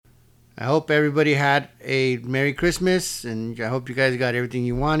I hope everybody had a Merry Christmas, and I hope you guys got everything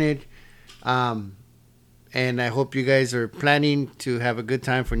you wanted. Um, and I hope you guys are planning to have a good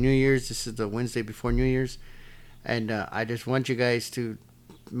time for New Year's. This is the Wednesday before New Year's, and I just want you guys to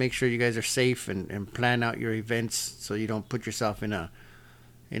make sure you guys are safe and plan out your events so you don't put yourself in an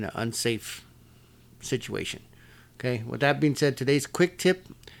unsafe situation. Okay. With that being said, today's quick tip,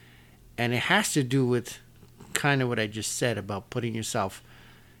 and it has to do with kind of what I just said about putting yourself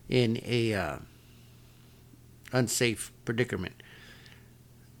in a unsafe predicament.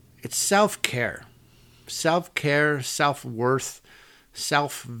 It's self care, self worth,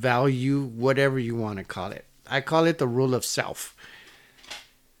 self value, whatever you want to call it. I call it the rule of self.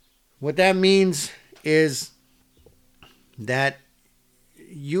 What that means is that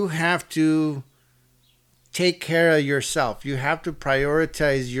you have to take care of yourself. You have to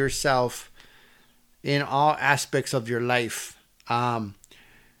prioritize yourself in all aspects of your life.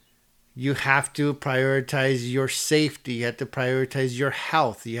 You have to prioritize your safety. You have to prioritize your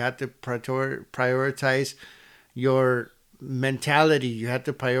health. You have to prioritize your mentality. You have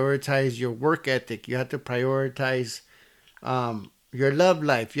to prioritize your work ethic. You have to prioritize your love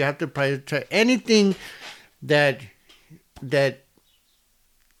life. You have to prioritize anything that that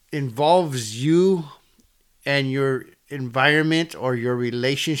involves you and your environment or your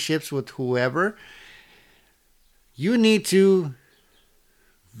relationships with whoever. You need to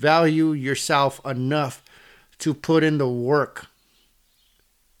value yourself enough to put in the work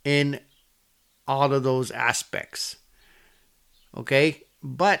in all of those aspects. Okay?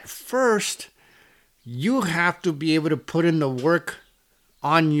 But first, you have to be able to put in the work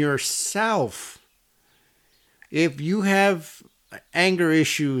on yourself. If you have anger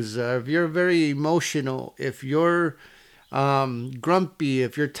issues, if you're very emotional, if you're grumpy,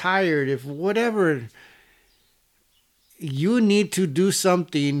 if you're tired, if whatever, you need to do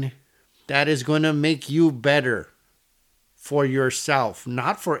something that is going to make you better for yourself,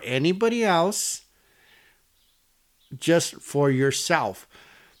 not for anybody else, just for yourself.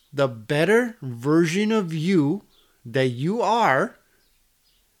 The better version of you that you are,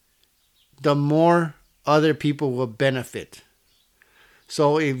 the more other people will benefit.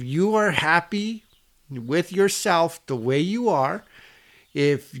 So if you are happy with yourself the way you are,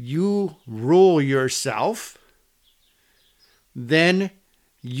 if you rule yourself, then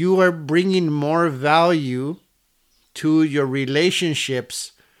you are bringing more value to your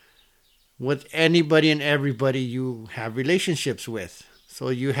relationships with anybody and everybody you have relationships with. So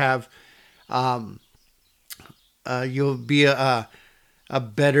you have, you'll be a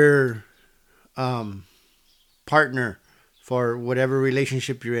better partner for whatever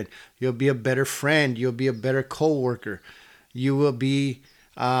relationship you're in. You'll be a better friend. You'll be a better coworker. You will be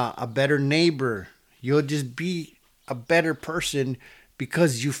a better neighbor. You'll just be a better person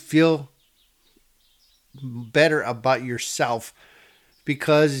because you feel better about yourself,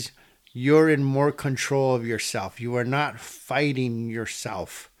 because you're in more control of yourself. You are not fighting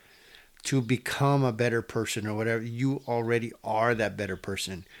yourself to become a better person or whatever. You already are that better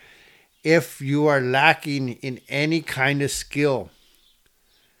person. If you are lacking in any kind of skill,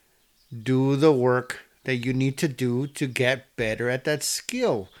 do the work that you need to do to get better at that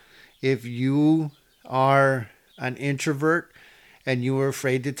skill. If you are an introvert and you are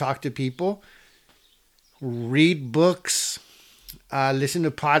afraid to talk to people, read books, listen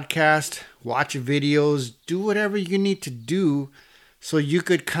to podcasts, watch videos, do whatever you need to do so you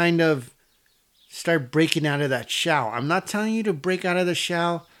could kind of start breaking out of that shell. I'm not telling you to break out of the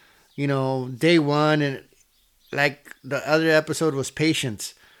shell, day one. And like the other episode was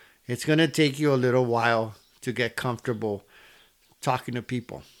patience. It's going to take you a little while to get comfortable talking to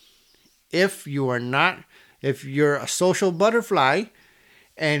people. If you're a social butterfly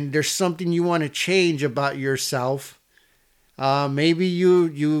and there's something you want to change about yourself, maybe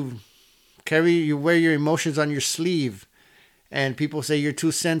you wear your emotions on your sleeve and people say you're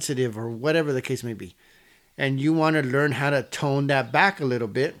too sensitive or whatever the case may be. And you want to learn how to tone that back a little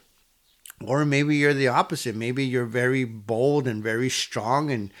bit. Or maybe you're the opposite. Maybe you're very bold and very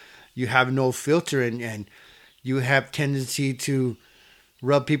strong and you have no filter and you have tendency to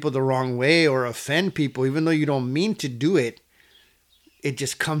rub people the wrong way or offend people, even though you don't mean to do it. It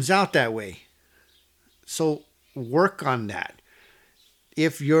just comes out that way. So work on that.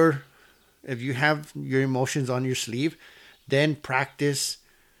 If you have your emotions on your sleeve, then practice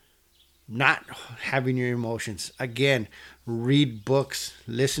not having your emotions. Again, read books,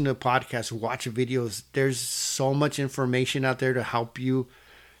 listen to podcasts, watch videos. There's so much information out there to help you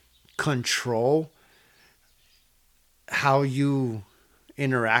control how you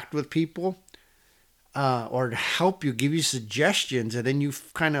interact with people. or to help you, give you suggestions, and then you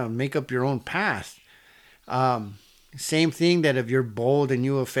kind of make up your own path. Same thing that if you're bold and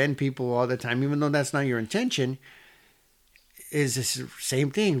you offend people all the time, even though that's not your intention, is the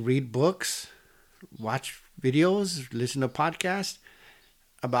same thing. Read books, watch videos, listen to podcasts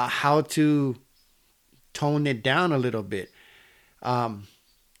about how to tone it down a little bit.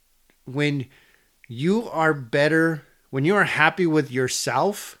 When you are better, when you are happy with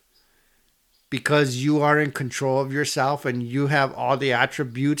yourself, because you are in control of yourself and you have all the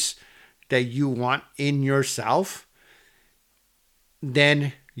attributes that you want in yourself,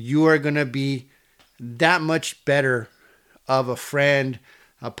 then you are going to be that much better of a friend,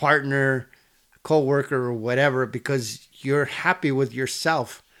 a partner, a co-worker, or whatever, because you're happy with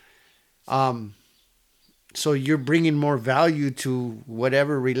yourself. So you're bringing more value to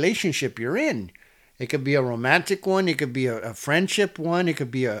whatever relationship you're in. It could be a romantic one. It could be a friendship one. It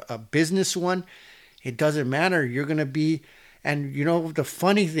could be a business one. It doesn't matter. You're going to be, and you know, the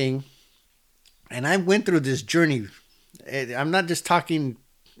funny thing, and I went through this journey. I'm not just talking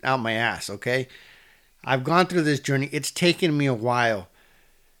out my ass, okay? I've gone through this journey. It's taken me a while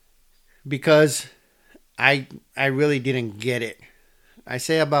because I really didn't get it. I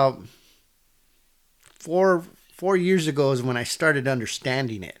say about 4 years ago is when I started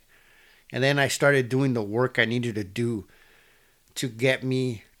understanding it. And then I started doing the work I needed to do to get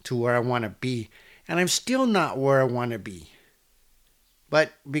me to where I want to be. And I'm still not where I want to be.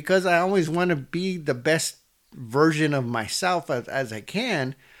 But because I always want to be the best version of myself as I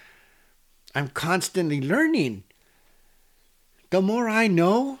can, I'm constantly learning. The more I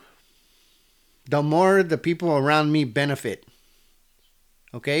know, the more the people around me benefit.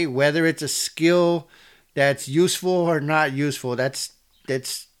 Okay? Whether it's a skill that's useful or not useful, that's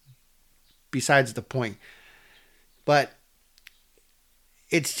besides the point. But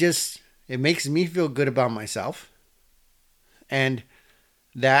it's just, it makes me feel good about myself. And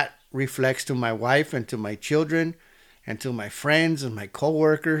that reflects to my wife and to my children and to my friends and my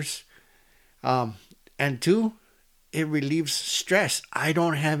coworkers. And two, it relieves stress. I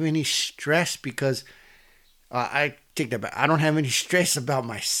don't have any stress because I take that back. I don't have any stress about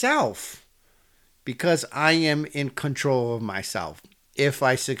myself because I am in control of myself. If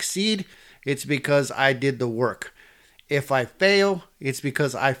I succeed, it's because I did the work. If I fail, it's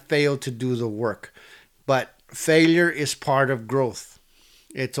because I failed to do the work. But failure is part of growth.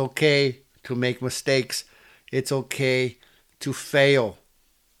 It's okay to make mistakes. It's okay to fail.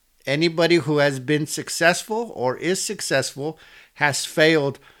 Anybody who has been successful or is successful has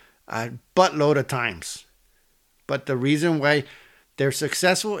failed a buttload of times. But the reason why they're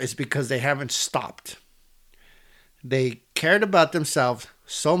successful is because they haven't stopped. They cared about themselves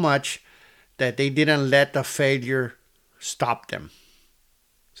so much that they didn't let the failure stop them.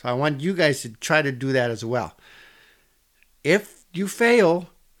 So I want you guys to try to do that as well. If you fail,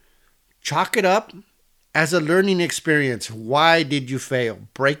 chalk it up as a learning experience. Why did you fail?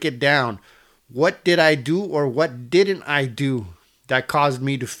 Break it down. What did I do or what didn't I do that caused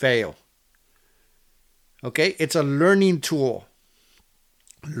me to fail? Okay, it's a learning tool.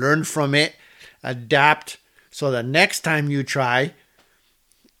 Learn from it, adapt, so the next time you try,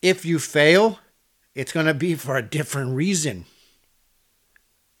 if you fail, it's going to be for a different reason.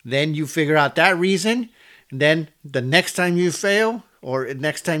 Then you figure out that reason, and then the next time you fail or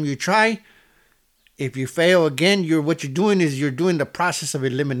next time you try, if you fail again, what you're doing is you're doing the process of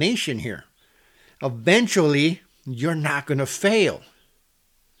elimination here. Eventually, you're not going to fail.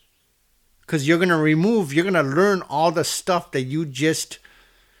 Because you're going to learn all the stuff that you just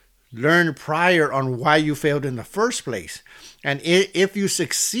learned prior on why you failed in the first place. And if you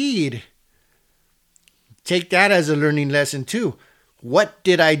succeed, take that as a learning lesson too. What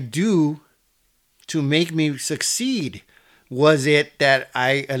did I do to make me succeed? Was it that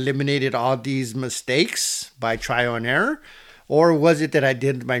I eliminated all these mistakes by trial and error? Or was it that I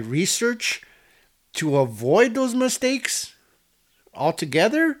did my research to avoid those mistakes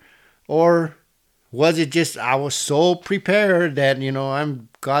altogether? Or was it just I was so prepared that, I'm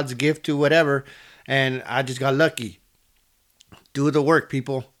God's gift to whatever and I just got lucky? Do the work,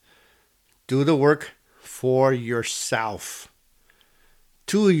 people. Do the work for yourself.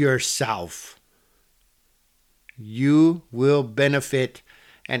 To yourself. You will benefit,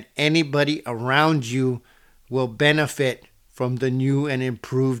 and anybody around you will benefit from the new and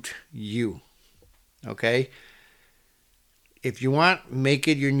improved you. Okay? If you want, make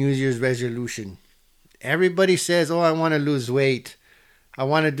it your New Year's resolution. Everybody says, I want to lose weight. I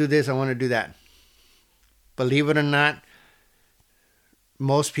want to do this. I want to do that. Believe it or not,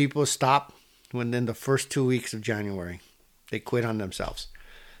 most people stop within the first 2 weeks of January. They quit on themselves.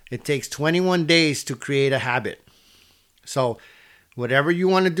 It takes 21 days to create a habit. So whatever you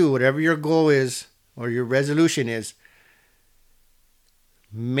want to do, whatever your goal is or your resolution is,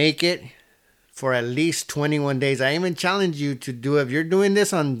 make it for at least 21 days. I even challenge you to do, if you're doing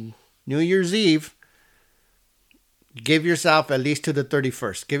this on New Year's Eve, give yourself at least to the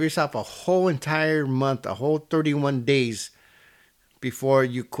 31st. Give yourself a whole entire month, a whole 31 days before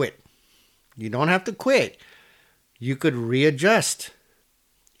you quit. You don't have to quit. You could readjust.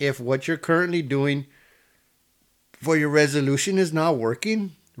 If what you're currently doing for your resolution is not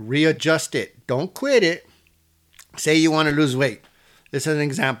working, readjust it. Don't quit it. Say you want to lose weight. This is an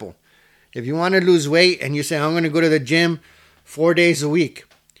example. If you want to lose weight and you say, I'm going to go to the gym 4 days a week.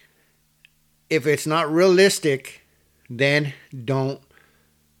 If it's not realistic, then don't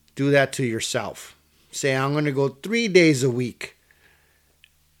do that to yourself. Say, I'm going to go 3 days a week.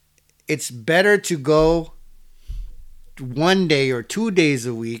 It's better to go 1 day or 2 days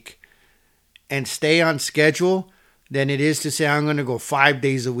a week and stay on schedule than it is to say I'm going to go 5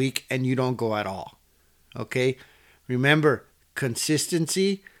 days a week and you don't go at all. Okay? Remember,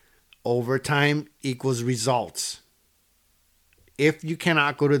 consistency over time equals results. If you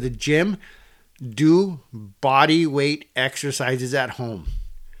cannot go to the gym, do body weight exercises at home.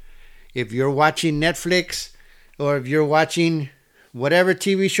 If you're watching Netflix or if you're watching whatever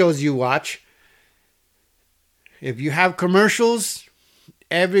TV shows you watch, if you have commercials,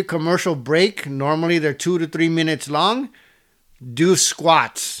 every commercial break, normally they're 2 to 3 minutes long, do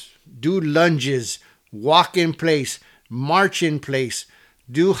squats, do lunges, walk in place, march in place,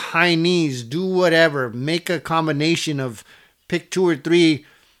 do high knees, do whatever. Make a combination of, pick 2 or 3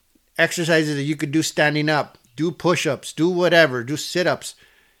 exercises that you could do standing up. Do push-ups, do whatever, do sit-ups.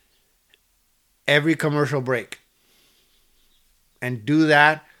 Every commercial break. And do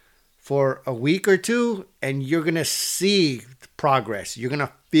that for a week or two, and you're going to see progress. You're going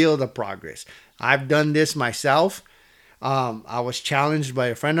to feel the progress. I've done this myself. I was challenged by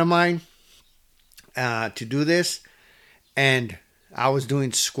a friend of mine to do this, and I was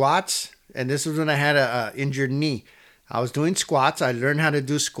doing squats, and this was when I had a injured knee. I was doing squats. I learned how to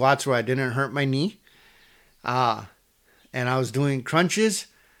do squats where I didn't hurt my knee. And I was doing crunches,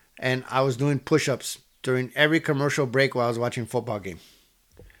 and I was doing push-ups during every commercial break while I was watching a football game.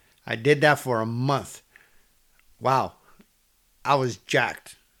 I did that for a month. Wow. I was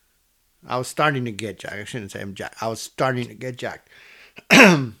jacked. I was starting to get jacked. I shouldn't say I'm jacked. I was starting to get jacked.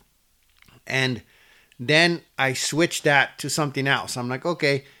 And then I switched that to something else. I'm like,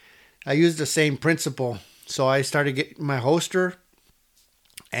 okay, I used the same principle. So I started getting my holster,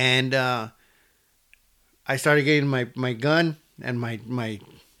 and I started getting my gun and my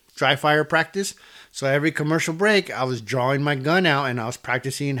dry fire practice. So every commercial break, I was drawing my gun out and I was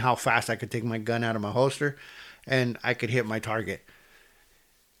practicing how fast I could take my gun out of my holster and I could hit my target.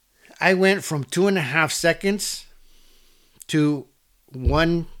 I went from 2.5 seconds to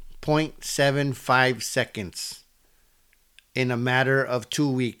 1.75 seconds in a matter of 2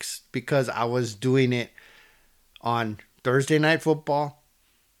 weeks because I was doing it on Thursday night football,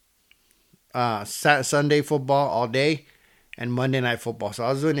 Sunday football all day, and Monday night football. So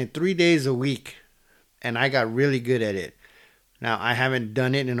I was doing it 3 days a week. And I got really good at it. Now, I haven't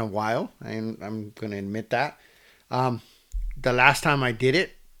done it in a while. I'm going to admit that. The last time I did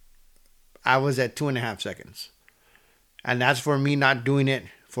it, I was at 2.5 seconds. And that's for me not doing it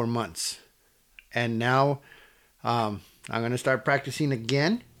for months. And now I'm going to start practicing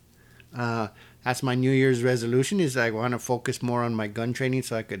again. That's my New Year's resolution, is I want to focus more on my gun training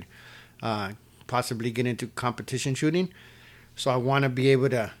so I could possibly get into competition shooting. So I want to be able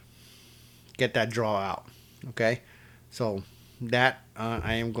to get that draw out. Okay, so that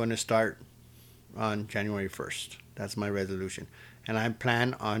I am going to start on January 1st. That's my resolution, and I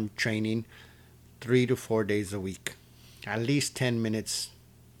plan on training 3 to 4 days a week, at least 10 minutes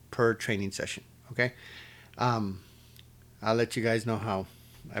per training session. Okay, I'll let you guys know how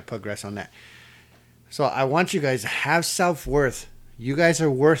I progress on that. So I want you guys to have self-worth. You guys are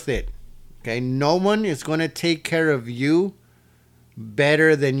worth it. Okay, no one is going to take care of you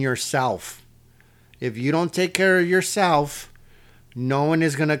better than yourself. If you don't take care of yourself, no one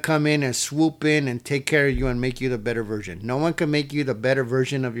is going to come in and swoop in and take care of you and make you the better version. No one can make you the better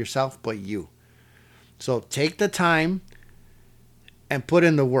version of yourself but you. So take the time and put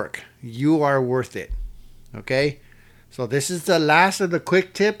in the work. You are worth it. Okay? So this is the last of the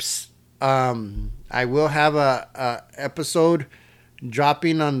quick tips. I will have a episode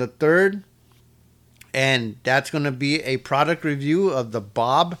dropping on the 3rd. And that's going to be a product review of the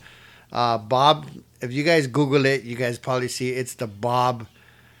Bob. Bob, if you guys Google it, you guys probably see it's the Bob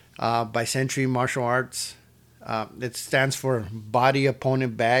by Century Martial Arts. It stands for body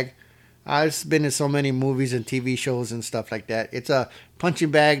opponent bag. It's been in so many movies and TV shows and stuff like that. It's a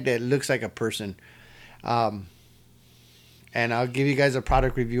punching bag that looks like a person. Um, and I'll give you guys a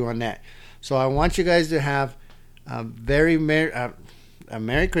product review on that. So I want you guys to have a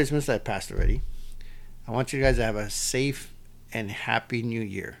Merry Christmas that passed already. I want you guys to have a safe and happy New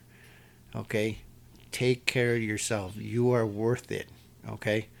Year. Okay? Take care of yourself. You are worth it.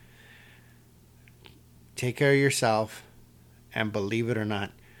 Okay? Take care of yourself, and believe it or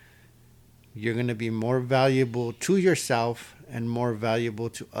not, you're going to be more valuable to yourself and more valuable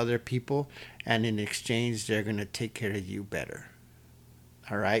to other people, and in exchange they're going to take care of you better.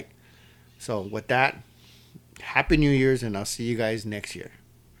 All right? So with that, happy New Year's, and I'll see you guys next year.